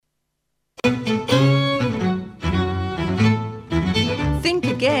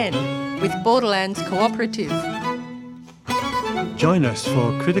Again with Borderlands Cooperative. Join us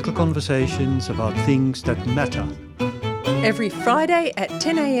for critical conversations about things that matter. Every Friday at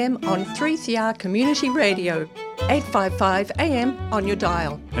 10 a.m. on 3CR Community Radio, 855 AM on your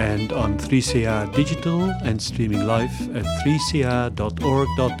dial. And on 3CR Digital and streaming live at 3cr.org.au.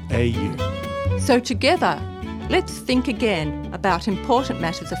 So together, let's think again about important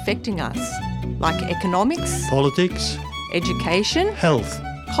matters affecting us, like economics, Politics, education, health,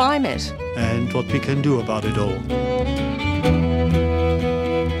 climate, and what we can do about it all.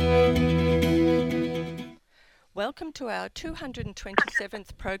 Welcome to our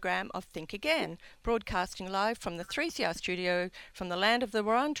 227th program of Think Again, broadcasting live from the 3CR studio from the land of the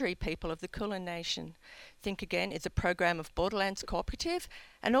Wurundjeri people of the Kulin Nation. Think Again is a program of Borderlands Cooperative,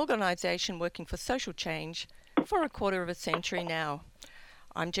 an organisation working for social change for a quarter of a century now.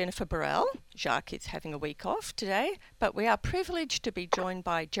 I'm Jennifer Burrell. Jacques is having a week off today, but we are privileged to be joined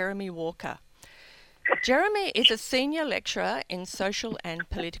by Jeremy Walker. Jeremy is a senior lecturer in social and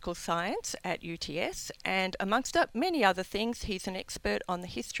political science at UTS, and amongst many other things, he's an expert on the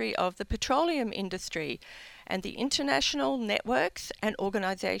history of the petroleum industry and the international networks and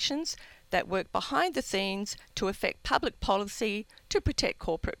organisations that work behind the scenes to affect public policy to protect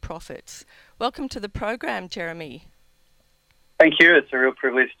corporate profits. Welcome to the program, Jeremy. Thank you. It's a real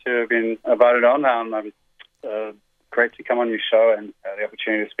privilege to have been invited on. It's great to come on your show and the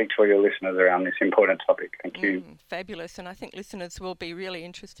opportunity to speak to all your listeners around this important topic. Thank you. Fabulous. And I think listeners will be really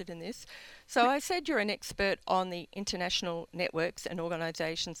interested in this. So I said you're an expert on the international networks and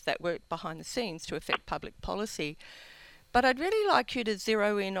organisations that work behind the scenes to affect public policy. But I'd really like you to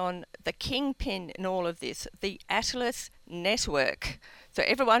zero in on the kingpin in all of this, the Atlas Network. So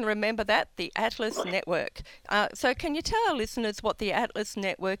everyone remember that, the Atlas Network. So can you tell our listeners what the Atlas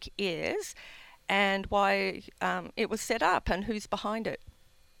Network is and why it was set up and who's behind it?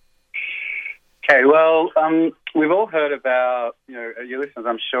 Okay, well, we've all heard about, your listeners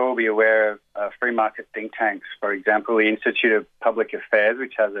I'm sure will be aware of free market think tanks. For example, the Institute of Public Affairs,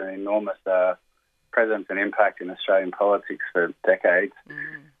 which has an enormous presence and impact in Australian politics for decades.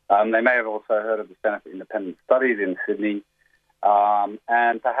 They may have also heard of the Centre for Independent Studies in Sydney,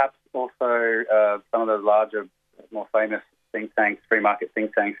 and perhaps also some of the larger, more famous think tanks, free market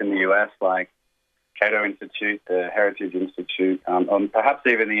think tanks in the US, like Cato Institute, the Heritage Institute, and perhaps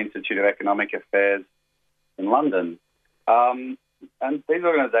even the Institute of Economic Affairs in London. And these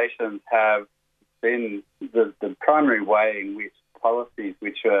organisations have been the primary way in which policies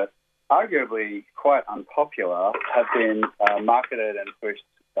which are arguably quite unpopular have been marketed and pushed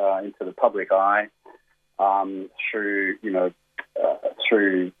into the public eye through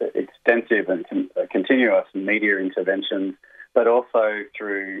extensive and continuous media interventions, but also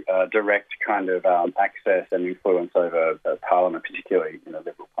through direct kind of access and influence over Parliament, particularly in the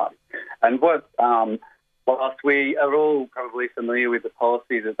Liberal Party. And whilst we are all probably familiar with the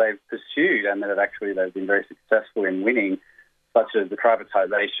policies that they've pursued and that they've been very successful in winning, such as the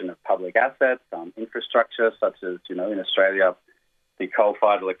privatisation of public assets, infrastructure, such as, in Australia, the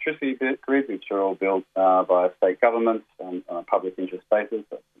coal-fired electricity grids, which are all built by state governments on public interest basis,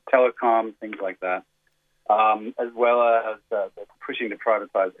 telecom, things like that, as well as pushing to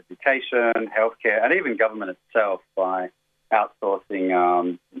privatise education, healthcare, and even government itself by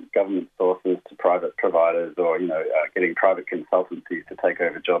outsourcing government sources to private providers or, getting private consultancies to take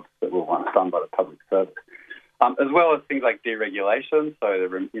over jobs that were once done by the public service. As well as things like deregulation, so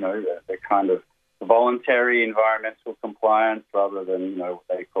the kind of voluntary environmental compliance rather than what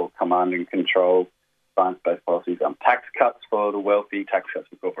they call command and control science-based policies, tax cuts for the wealthy, tax cuts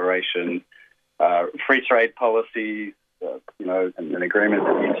for corporations, free trade policies, and agreements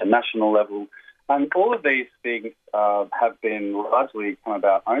at the international level. And all of these things have been largely come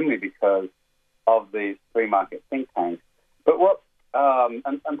about only because of these free market think tanks. But what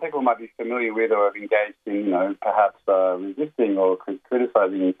and people might be familiar with or have engaged in, perhaps resisting or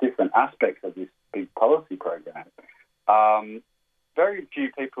criticising different aspects of this big policy program. Very few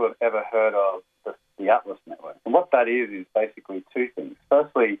people have ever heard of the Atlas Network. And what that is basically two things.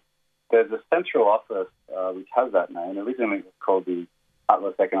 Firstly, there's a central office which has that name. Originally it was called the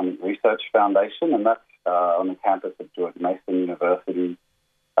Atlas Economic Research Foundation, and that's on the campus of George Mason University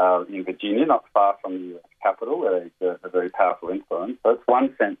in Virginia, not far from the US capital, where they exert a very powerful influence. So that's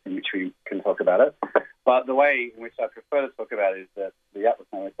one sense in which we can talk about it. But the way in which I prefer to talk about it is that the Atlas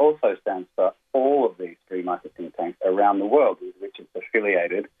Network also stands for all of these free market think tanks around the world with which it's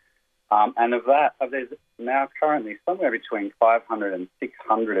affiliated. And there's now currently somewhere between 500 and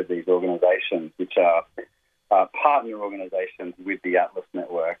 600 of these organisations, which are partner organisations with the Atlas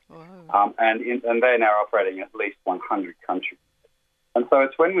Network. Wow. And they're now operating in at least 100 countries. And so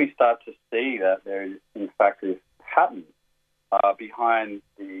it's when we start to see that there is, in fact, this pattern behind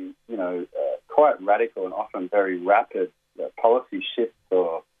the, quite radical and often very rapid policy shifts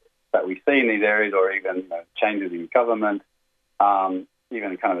that we see in these areas, or even changes in government,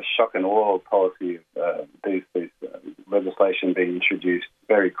 even kind of a shock and awe policy of these legislation being introduced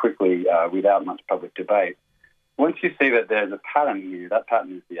very quickly without much public debate. Once you see that there's a pattern here, that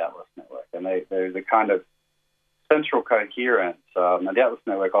pattern is the Atlas Network, and there's a kind of central coherence. Now, the Atlas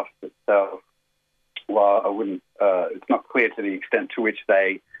Network offers itself, while it's not clear to the extent to which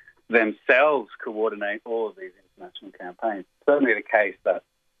they themselves coordinate all of these international campaigns. It's certainly the case that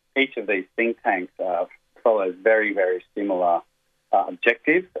each of these think tanks follows very, very similar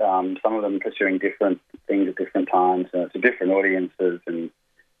objectives, some of them pursuing different things at different times to different audiences, and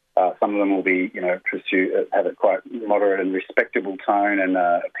some of them will be, have a quite moderate and respectable tone and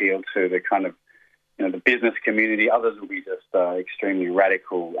appeal to the kind of, the business community. Others will be just extremely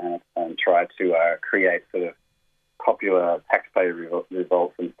radical and try to create sort of popular taxpayer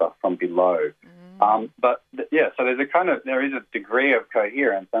results and stuff from below. So there is a degree of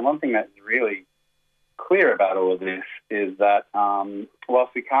coherence, and one thing that's really clear about all of this is that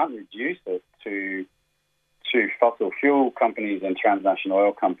whilst we can't reduce it to fossil fuel companies and transnational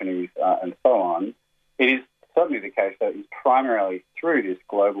oil companies and so on, it is certainly the case that it's primarily through this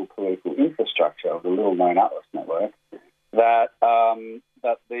global political infrastructure of the little-known Atlas Network that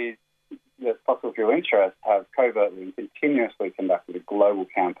these fossil fuel interests have covertly and continuously conducted a global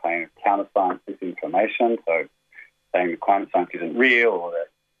campaign of counter-science disinformation, so saying that climate science isn't real, or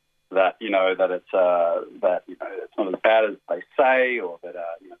that it's not as bad as they say, or that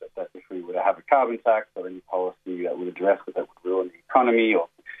if we were to have a carbon tax or any policy that would address it that would ruin the economy, or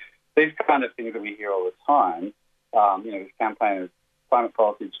these kind of things that we hear all the time. This campaign of climate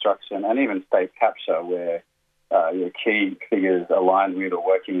policy obstruction and even state capture, where key figures aligned with or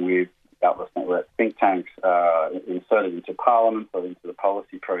working with Atlas Network think tanks inserted into Parliament or into the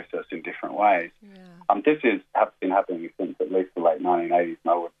policy process in different ways. Yeah. This has been happening since at least the late 1980s,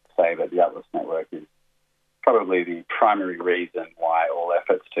 and I would say that the Atlas Network is probably the primary reason why all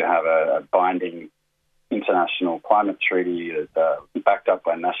efforts to have a binding international climate treaty is backed up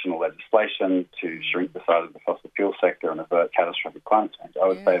by national legislation to shrink the size of the fossil fuel sector and avert catastrophic climate change. I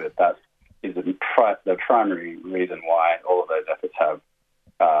would say that is the primary reason why all of those efforts have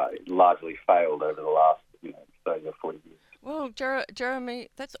largely failed over the last 30 or 40 years. Well, Jeremy,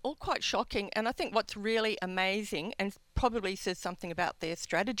 that's all quite shocking, and I think what's really amazing and probably says something about their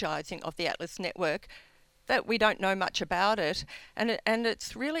strategizing of the Atlas Network, that we don't know much about it, and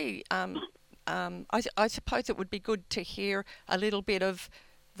it's really I suppose it would be good to hear a little bit of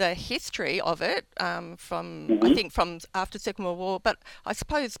the history of it I think from after Second World War. But I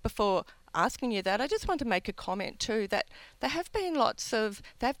suppose before asking you that, I just want to make a comment too, that there have been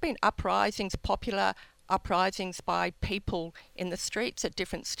uprisings, popular uprisings by people in the streets at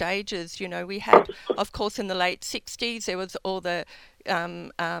different stages. We had, of course, in the late 60s, there was all the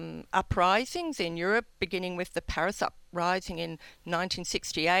uprisings in Europe, beginning with the Paris uprising in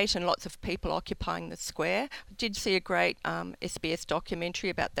 1968 and lots of people occupying the square. I did see a great SBS documentary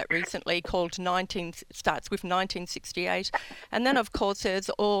about that recently called starts with 1968. And then, of course, there's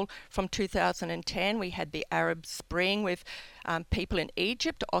all from 2010, we had the Arab Spring with people in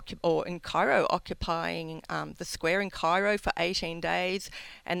Egypt or in Cairo occupying the square in Cairo for 18 days.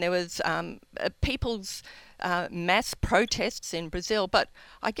 And there was people's mass protests in Brazil, but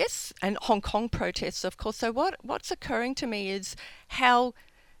I guess, and Hong Kong protests, of course. So what's occurring to me is how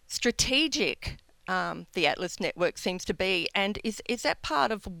strategic the Atlas Network seems to be, and is that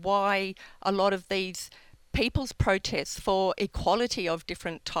part of why a lot of these people's protests for equality of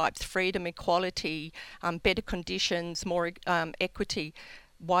different types, freedom, equality, better conditions, more equity,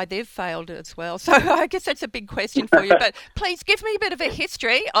 why they've failed as well? So I guess that's a big question for you, but please give me a bit of a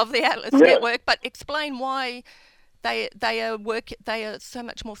history of the Atlas Network, but explain why they are so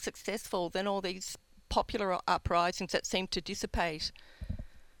much more successful than all these popular uprisings that seem to dissipate.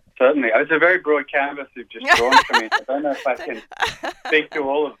 Certainly. It's a very broad canvas you've just drawn for me. I don't know if I can speak to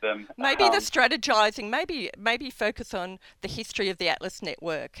all of them. Maybe the strategizing, maybe focus on the history of the Atlas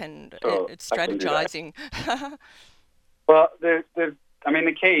Network and its strategizing. Well, the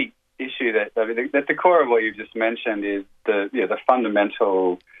key issue that the core of what you've just mentioned is the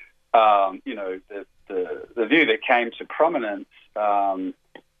fundamental, the view that came to prominence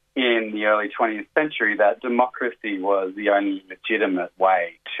in the early 20th century that democracy was the only legitimate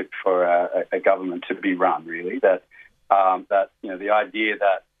way for a government to be run. Really, the idea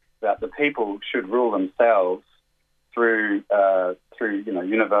that the people should rule themselves through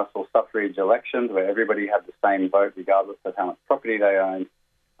universal suffrage elections where everybody had the same vote regardless of how much property they owned,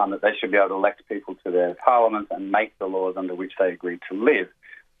 that they should be able to elect people to their parliaments and make the laws under which they agreed to live.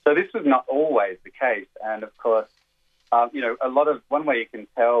 So this was not always the case, and of course, one way you can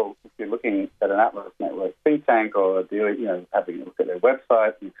tell if you're looking at an Atlas Network think tank or having a look at their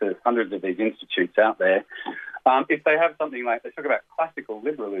website, and there's hundreds of these institutes out there. If they have something like, they talk about classical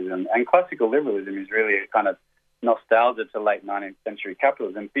liberalism, and classical liberalism is really a kind of nostalgia to late 19th century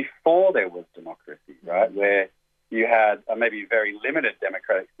capitalism before there was democracy, right? Where you had a maybe very limited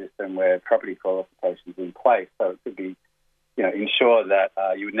democratic system where property qualifications in place, so it could be, ensure that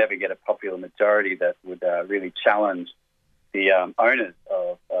you would never get a popular majority that would really challenge the owners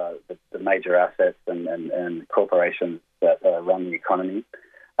of the major assets and corporations that run the economy.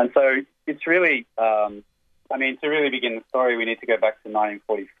 And so it's really, to really begin the story, we need to go back to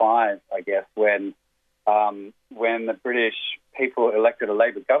 1945, I guess, when the British people elected a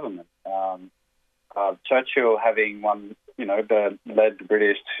Labor government. Churchill, having won, led the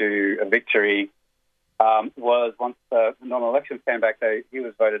British to a victory, was once the normal elections came back, he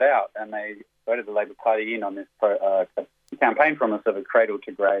was voted out, and they voted the Labor Party in on this campaign promise of a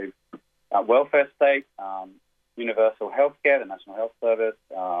cradle-to-grave welfare state, universal healthcare, the National Health Service,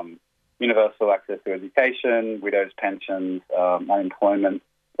 universal access to education, widows' pensions, unemployment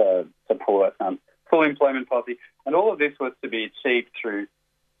support, full employment policy, and all of this was to be achieved through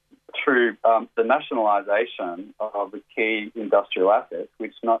the nationalisation of the key industrial assets,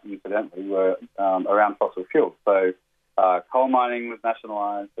 which not incidentally were around fossil fuels. So coal mining was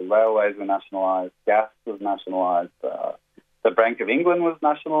nationalised, the railways were nationalised, gas was nationalised, the Bank of England was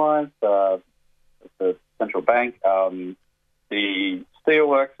nationalised, the central bank, the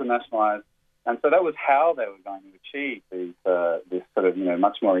steelworks were nationalised. And so that was how they were going to achieve this sort of,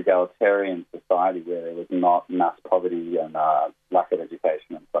 much more egalitarian society where there was not mass poverty and lack of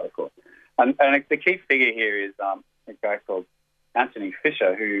education and so forth. And the key figure here is a guy called Anthony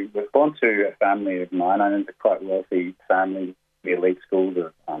Fisher, who was born to a family of miners, a quite wealthy family, the elite schools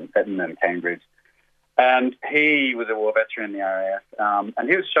of Eton and Cambridge. And he was a war veteran in the RAF, and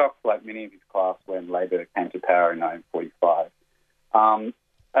he was shocked, like many of his class, when Labor came to power in 1945.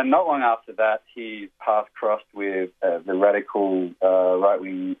 And not long after that, his path crossed with the radical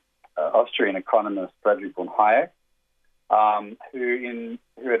right-wing Austrian economist Friedrich von Hayek, who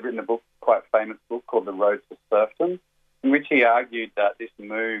had written a quite famous book called The Road to Serfdom, in which he argued that this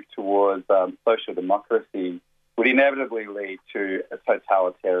move towards social democracy would inevitably lead to a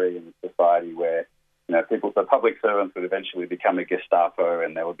totalitarian society where the public servants would eventually become a Gestapo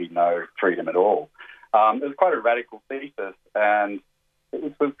and there would be no freedom at all. It was quite a radical thesis, and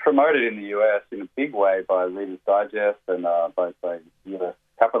it was promoted in the US in a big way by Reader's Digest and by US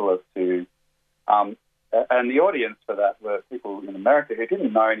capitalists who, and the audience for that were people in America who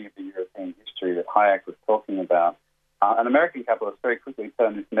didn't know any of the European history that Hayek was talking about. And American capitalists very quickly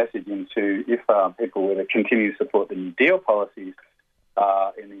turned this message into, if people were to continue to support the New Deal policies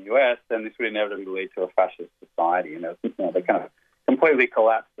in the US, then this would inevitably lead to a fascist society. They kind of completely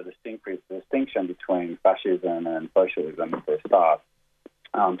collapsed the distinction between fascism and socialism at their start.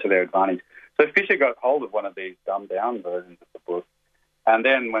 To their advantage. So Fisher got hold of one of these dumbed-down versions of the book, and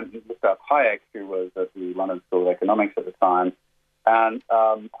then went and looked up Hayek, who was at the London School of Economics at the time, and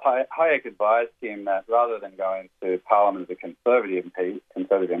Hayek advised him that rather than going to Parliament as a conservative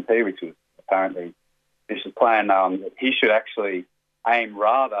MP, which was apparently Fisher's plan, he should actually aim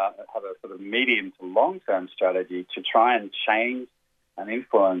rather at have a sort of medium to long-term strategy to try and change and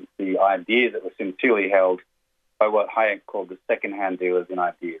influence the ideas that were sincerely held by what Hayek called the second-hand dealers in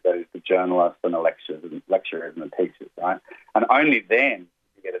ideas, that is the journalists and the lecturers and the teachers, right? And only then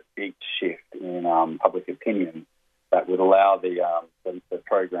you get a big shift in public opinion that would allow the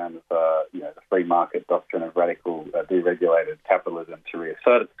program of the free market doctrine of radical deregulated capitalism to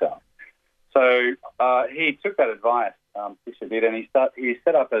reassert itself. So he took that advice, Fisher did, and he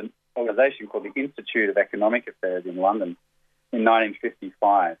set up an organisation called the Institute of Economic Affairs in London in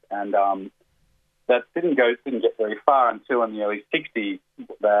 1955, and that didn't get very far until in the early 60s,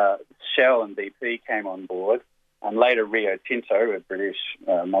 Shell and BP came on board, and later Rio Tinto, a British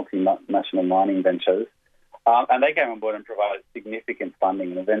multinational mining ventures, and they came on board and provided significant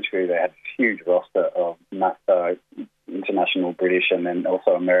funding, and eventually they had a huge roster of international British and then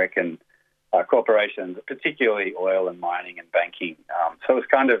also American corporations, particularly oil and mining and banking. So it was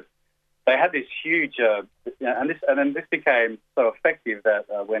kind of, they had this huge, and then this became so effective that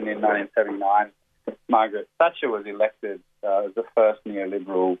when in 1979, Margaret Thatcher was elected as the first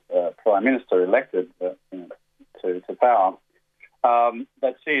neoliberal prime minister elected to power.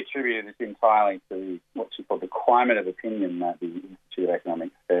 But she attributed this entirely to what she called the climate of opinion that the Institute of Economic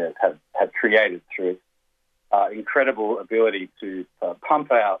Affairs had created through its incredible ability to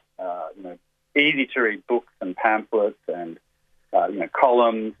pump out, easy-to-read books and pamphlets and,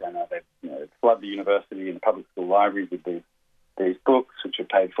 columns, and they flood the university and the public school libraries with these books, which are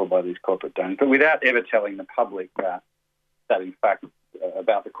paid for by these corporate donors, but without ever telling the public that in fact,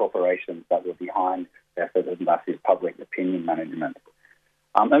 about the corporations that were behind this effort, and thus his public opinion management.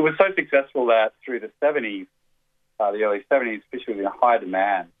 It was so successful that through the 70s, the early 70s, fish was in high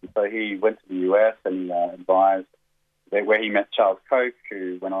demand. And so he went to the US and advised, where he met Charles Koch,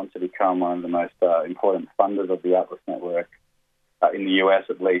 who went on to become one of the most important funders of the Atlas Network, in the US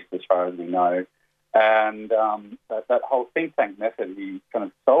at least, as far as we know. And that whole think tank method he kind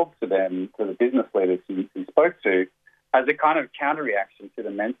of sold to them, to the business leaders he spoke to, as a kind of counter-reaction to the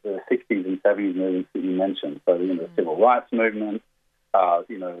 60s and 70s movements that you mentioned. So, the civil rights movement,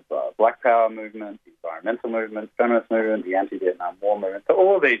 Black Power movement, the environmental movement, feminist movement, the anti-Vietnam War movement. So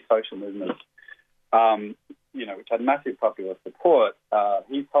all of these social movements, which had massive popular support,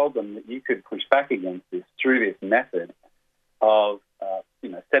 he told them that you could push back against this through this method of,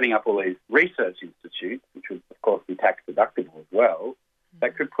 setting up all these research institutes, which would, of course, be tax-deductible as well,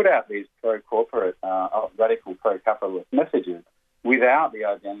 that could put out these pro-corporate, radical pro-capitalist messages without the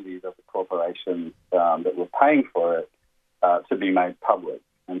identities of the corporations that were paying for it to be made public.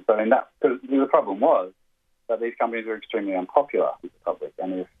 And so the problem was that these companies were extremely unpopular with the public.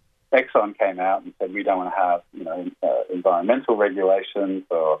 And if Exxon came out and said, we don't want to have, environmental regulations,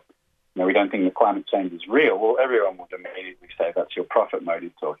 or, we don't think that climate change is real, well, everyone would immediately say that's your profit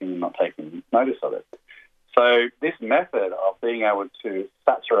motive talking and not taking notice of it. So this method of being able to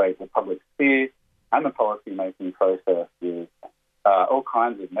saturate the public sphere and the policy-making process with all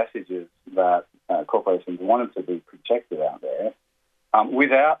kinds of messages that corporations wanted to be projected out there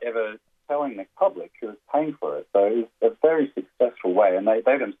without ever telling the public who was paying for it. So it was a very successful way, and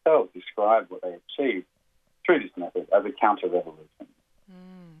they themselves described what they achieved through this method as a counter-revolution.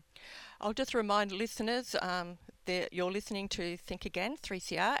 I'll just remind listeners that you're listening to Think Again,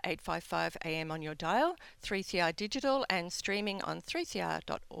 3CR, 855 AM on your dial, 3CR Digital, and streaming on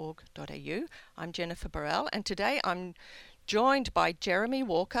 3cr.org.au. I'm Jennifer Burrell, and today I'm joined by Jeremy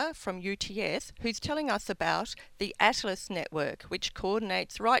Walker from UTS, who's telling us about the Atlas Network, which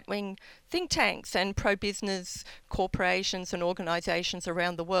coordinates right-wing think tanks and pro-business corporations and organisations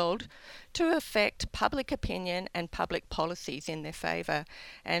around the world to affect public opinion and public policies in their favour.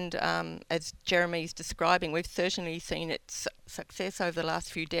 And as Jeremy's describing, we've certainly seen its success over the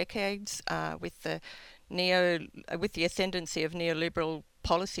last few decades with the ascendancy of neoliberal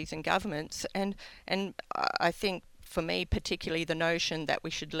policies and governments. And I think, for me, particularly the notion that we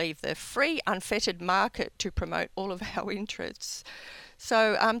should leave the free, unfettered market to promote all of our interests.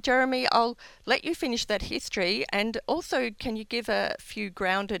 So, Jeremy, I'll let you finish that history, and also can you give a few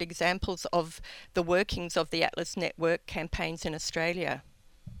grounded examples of the workings of the Atlas Network campaigns in Australia?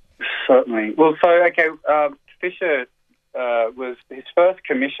 Certainly. Well, Fisher was his first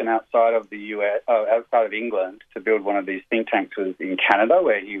commission outside of the US, outside of England, to build one of these think tanks was in Canada,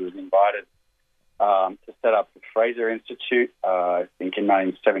 where he was invited to set up the Fraser Institute, I think in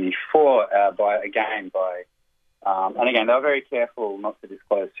 1974, and again, they were very careful not to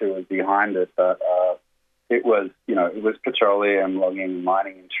disclose who was behind it, but it was petroleum, logging,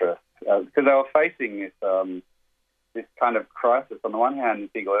 mining interests, because they were facing this kind of crisis. On the one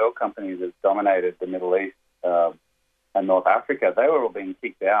hand, big oil companies that dominated the Middle East and North Africa, they were all being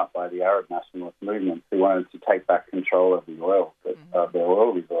kicked out by the Arab nationalist movements who wanted to take back control of the oil, their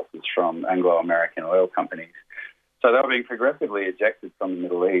oil resources from Anglo-American oil companies. So they were being progressively ejected from the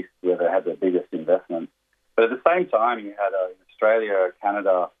Middle East, where they had the biggest investments. But at the same time, you had Australia,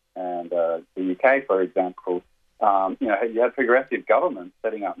 Canada, and the UK, for example. You had progressive governments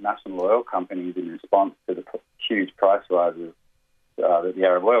setting up national oil companies in response to the huge price rises that the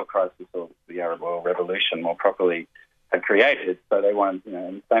Arab oil crisis, or the Arab oil revolution more properly, had created. So they wanted,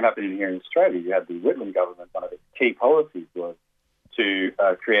 and the same happened here in Australia. You had the Whitlam government, one of its key policies was to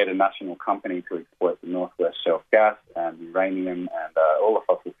create a national company to exploit the Northwest Shelf gas and uranium and all the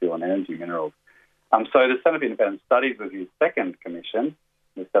fossil fuel and energy minerals. So the Centre for Independent Studies was his second commission.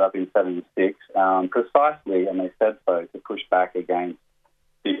 It was set up in 1976, precisely, and they said so, to push back against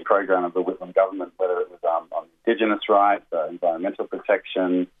the program of the Whitlam government, whether it was on Indigenous rights, environmental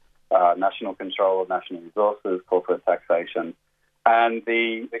protection, national control of national resources, corporate taxation. And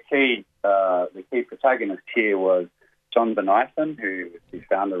the key protagonist here was John Bonython, who was the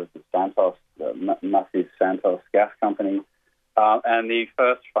founder of the Santos, the massive Santos gas company. And the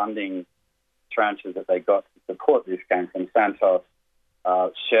first funding tranches that they got to support this came from Santos,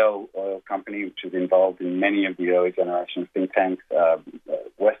 Shell Oil Company, which was involved in many of the early generation think tanks,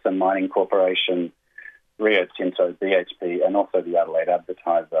 Western Mining Corporation, Rio Tinto, BHP, and also the Adelaide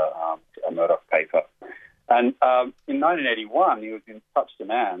Advertiser, a Murdoch paper. And in 1981, he was in such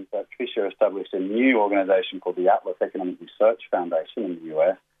demand that Fisher established a new organisation called the Atlas Economic Research Foundation in the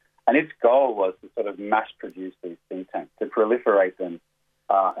US. And its goal was to sort of mass produce these think tanks, to proliferate them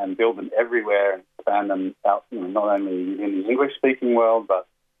and build them everywhere and expand them out, not only in the English-speaking world, but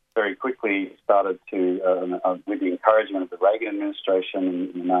very quickly started to, with the encouragement of the Reagan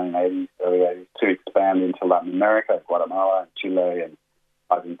administration in the 1980s, early 80s, to expand into Latin America, Guatemala, Chile, and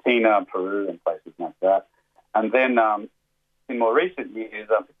Argentina, Peru, and places like that. And then in more recent years,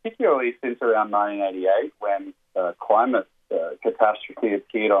 particularly since around 1988, when climate catastrophe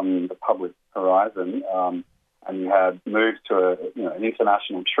appeared on the public horizon, and you had moved to an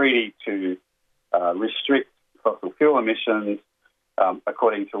international treaty to restrict fossil fuel emissions,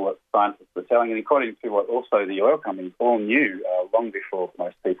 according to what scientists were telling, and according to what also the oil companies all knew long before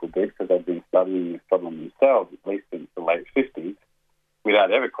most people did, because they'd been studying this problem themselves, at least since the late 50s,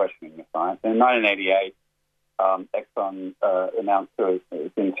 without ever questioning the science. In 1988, Exxon announced to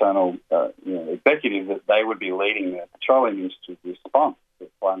its internal executives that they would be leading the petroleum industry's response to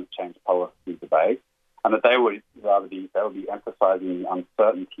climate change policy debate, and that they would be emphasising the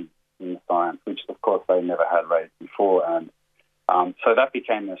uncertainty in the science, which of course they never had raised before, and so that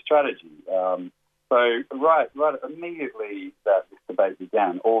became their strategy. So right immediately that this debate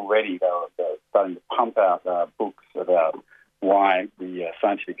began, already they were starting to pump out books about why the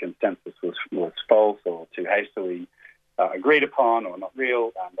scientific consensus was false or too hastily agreed upon or not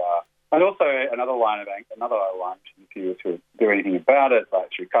real, and also another line, if you were to do anything about it, like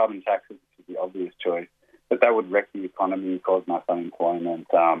through carbon taxes, which is the obvious choice, that would wreck the economy, cause mass unemployment,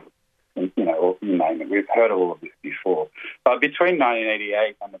 or you name it. We've heard all of this before. But between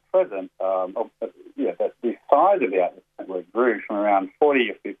 1988 and the present, the size of the Atlas Network grew from around 40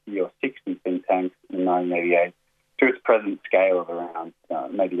 or 50 or 60 think tanks in 1988 to its present scale of around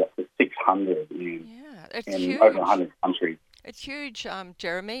maybe up to 600 in over 100 countries. It's huge,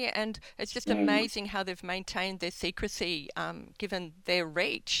 Jeremy, and it's just amazing how they've maintained their secrecy given their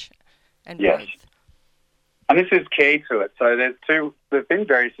reach and breadth. And this is key to it. So they've been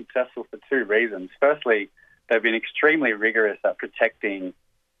very successful for two reasons. Firstly, they've been extremely rigorous at protecting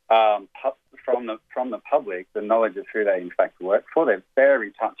from the public the knowledge of who they in fact work for. They're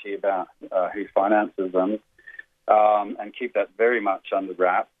very touchy about who finances them and keep that very much under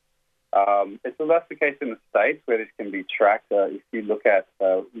wraps. It's less the case in the States where this can be tracked. If you look at,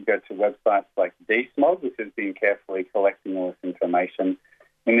 you go to websites like DSMOG, which has been carefully collecting all this information.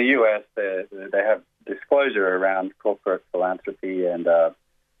 In the US, they have disclosure around corporate philanthropy and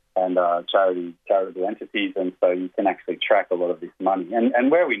charitable entities, and so you can actually track a lot of this money.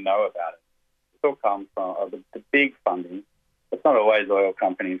 And where we know about it, it all comes from the big funding. It's not always oil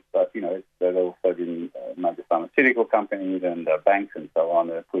companies, but there's also been major pharmaceutical companies and banks and so on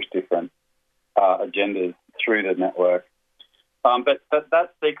that push different agendas through the network. But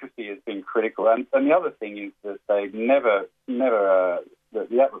that secrecy has been critical. And the other thing is that they never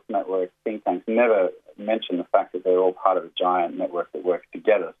the Atlas Network think tanks never mention the fact that they're all part of a giant network that works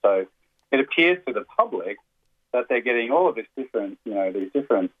together. So it appears to the public that they're getting all of this different,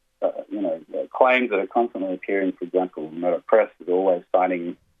 claims that are constantly appearing. For example, Murdoch Press is always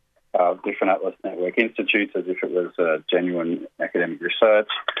citing different Atlas Network institutes as if it was genuine academic research.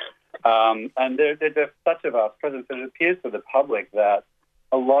 And they're such a vast presence that it appears to the public that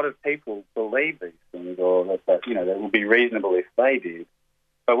a lot of people believe these things, or that it would be reasonable if they did.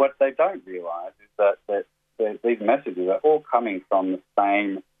 But what they don't realise is that these messages are all coming from the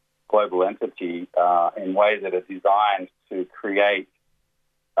same global entity in ways that are designed to create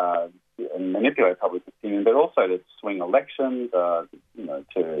and manipulate public opinion, but also to swing elections,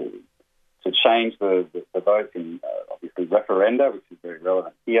 to change the vote in obviously referenda, which is very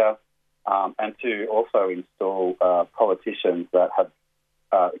relevant here, and to also install politicians that have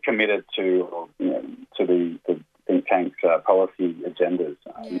committed to the think tank's policy agendas,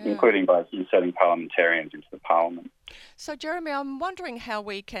 including by inserting parliamentarians into the parliament. So, Jeremy, I'm wondering how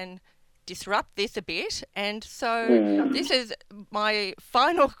we can disrupt this a bit, and so this is my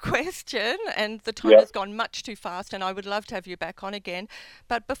final question, and the time has gone much too fast, and I would love to have you back on again.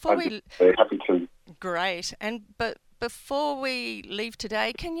 But before I'd be very happy to. Great. But before we leave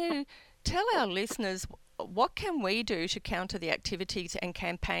today, can you tell our listeners what can we do to counter the activities and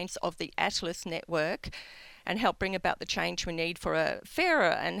campaigns of the Atlas Network and help bring about the change we need for a fairer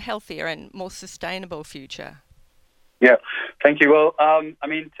and healthier and more sustainable future? Yeah, thank you. Well,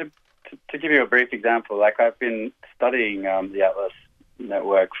 to give you a brief example, like I've been studying the Atlas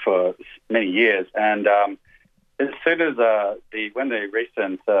network for many years, and as soon as when the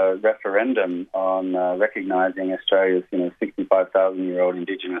recent referendum on recognising Australia's 65,000-year-old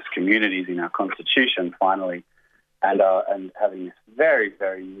Indigenous communities in our constitution finally, and having this very,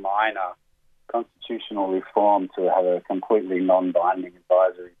 very minor constitutional reform to have a completely non-binding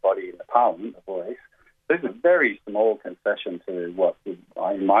advisory body in the Parliament, the Voice. This is a very small concession to what would,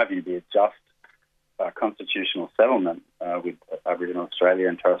 in my view, be a just constitutional settlement with Aboriginal Australia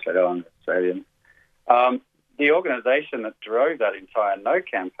and Torres Strait Islander Australians. The organisation that drove that entire No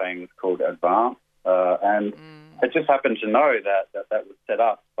campaign was called Advance, and I just happened to know that was set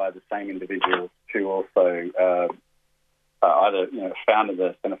up by the same individuals who also either founded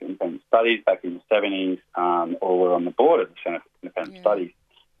the Centre for Independent Studies back in the 70s or were on the board of the Centre for Independent Studies.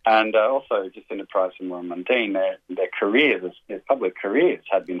 And also Jacinda Price and Warren Mundine, their careers, their public careers,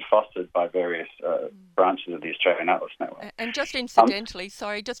 had been fostered by various branches of the Australian Atlas Network. And just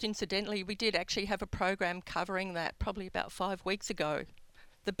incidentally, we did actually have a program covering that probably about 5 weeks ago.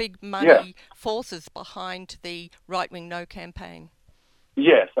 The big money forces behind the right-wing No campaign.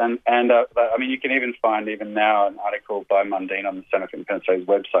 Yes, and I mean, you can even find now an article by Mundine on the Centre for Independent Studies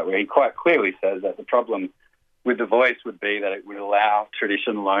website where he quite clearly says that the problem with the Voice would be that it would allow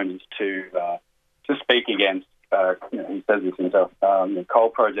traditional owners to speak against, he says this himself, coal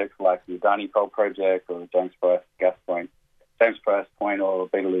projects like the Adani Coal Project or the James Price Point or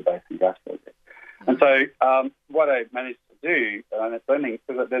Beetaloo Basin Gas Project. And so what I managed to do, and it's only,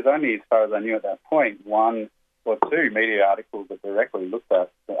 because there's only, as far as I knew at that point, 1 or 2 media articles that directly looked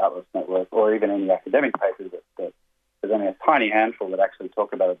at the Atlas Network, or even any academic papers that there's only a tiny handful that actually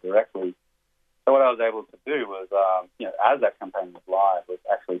talk about it directly. So what I was able to do was, as that campaign was live, was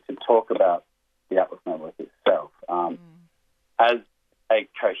actually to talk about the Atlas Network itself as a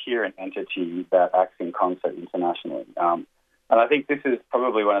coherent entity that acts in concert internationally. And I think this is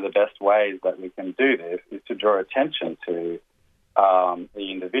probably one of the best ways that we can do this, is to draw attention to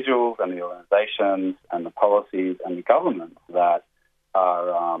the individuals and the organisations and the policies and the governments that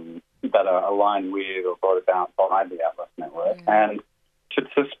are aligned with or brought about by the Atlas Network, and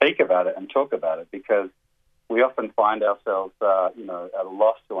to speak about it and talk about it, because we often find ourselves, at a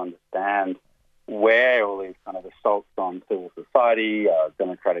loss to understand where all these kind of assaults on civil society,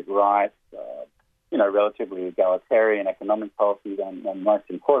 democratic rights, relatively egalitarian economic policies, and most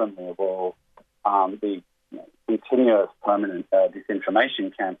importantly of all, the continuous permanent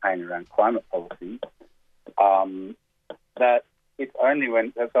disinformation campaign around climate policy, that it's only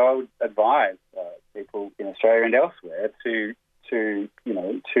when, so I would advise people in Australia and elsewhere to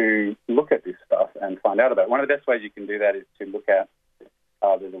look at this stuff and find out about it. One of the best ways you can do that is to look at,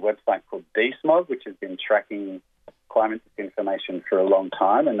 there's a website called DSMOG, which has been tracking climate disinformation for a long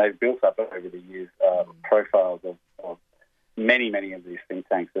time, and they've built up over the years profiles of many of these think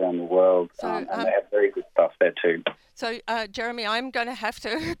tanks around the world, and they have very good stuff there too. So, Jeremy, I'm going to have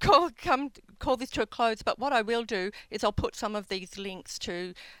to call this to a close, but what I will do is I'll put some of these links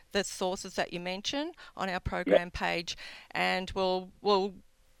to the sources that you mentioned on our program page, and we'll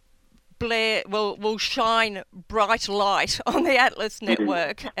shine bright light on the Atlas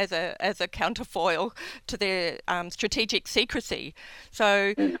Network as a counterfoil to their strategic secrecy.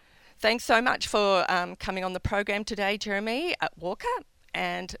 So, thanks so much for coming on the program today, Jeremy Walker,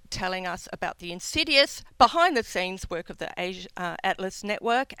 and telling us about the insidious behind-the-scenes work of the Atlas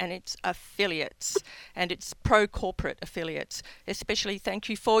Network and its affiliates and its pro-corporate affiliates. Especially thank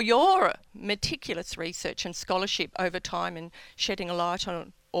you for your meticulous research and scholarship over time and shedding a light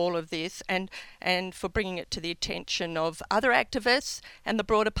on all of this, and for bringing it to the attention of other activists and the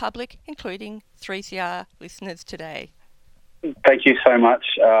broader public, including 3CR listeners today. Thank you so much,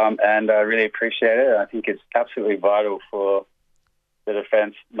 and I really appreciate it. I think it's absolutely vital for the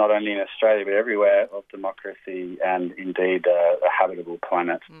defence, not only in Australia but everywhere, of democracy and indeed a habitable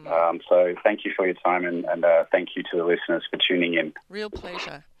planet. So thank you for your time, and thank you to the listeners for tuning in. Real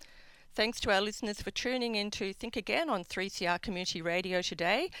pleasure. Thanks to our listeners for tuning in to Think Again on 3CR Community Radio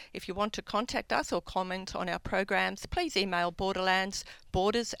today. If you want to contact us or comment on our programs, please email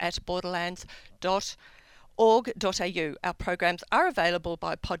borders@borderlands.org.au. Our programs are available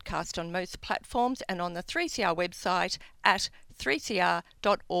by podcast on most platforms and on the 3CR website at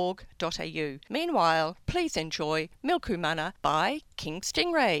 3cr.org.au. Meanwhile, please enjoy Milku Mana by King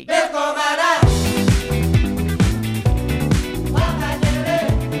Stingray.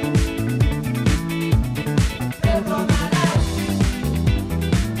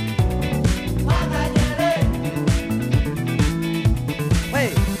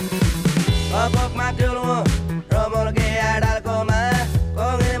 Pok ma tulung, romo ke adal koma,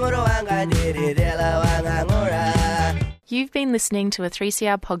 kong ini muruang You've been listening to a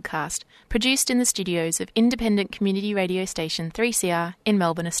 3CR podcast produced in the studios of independent community radio station 3CR in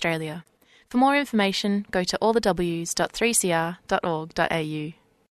Melbourne, Australia. For more information, go to allthews.3cr.org.au.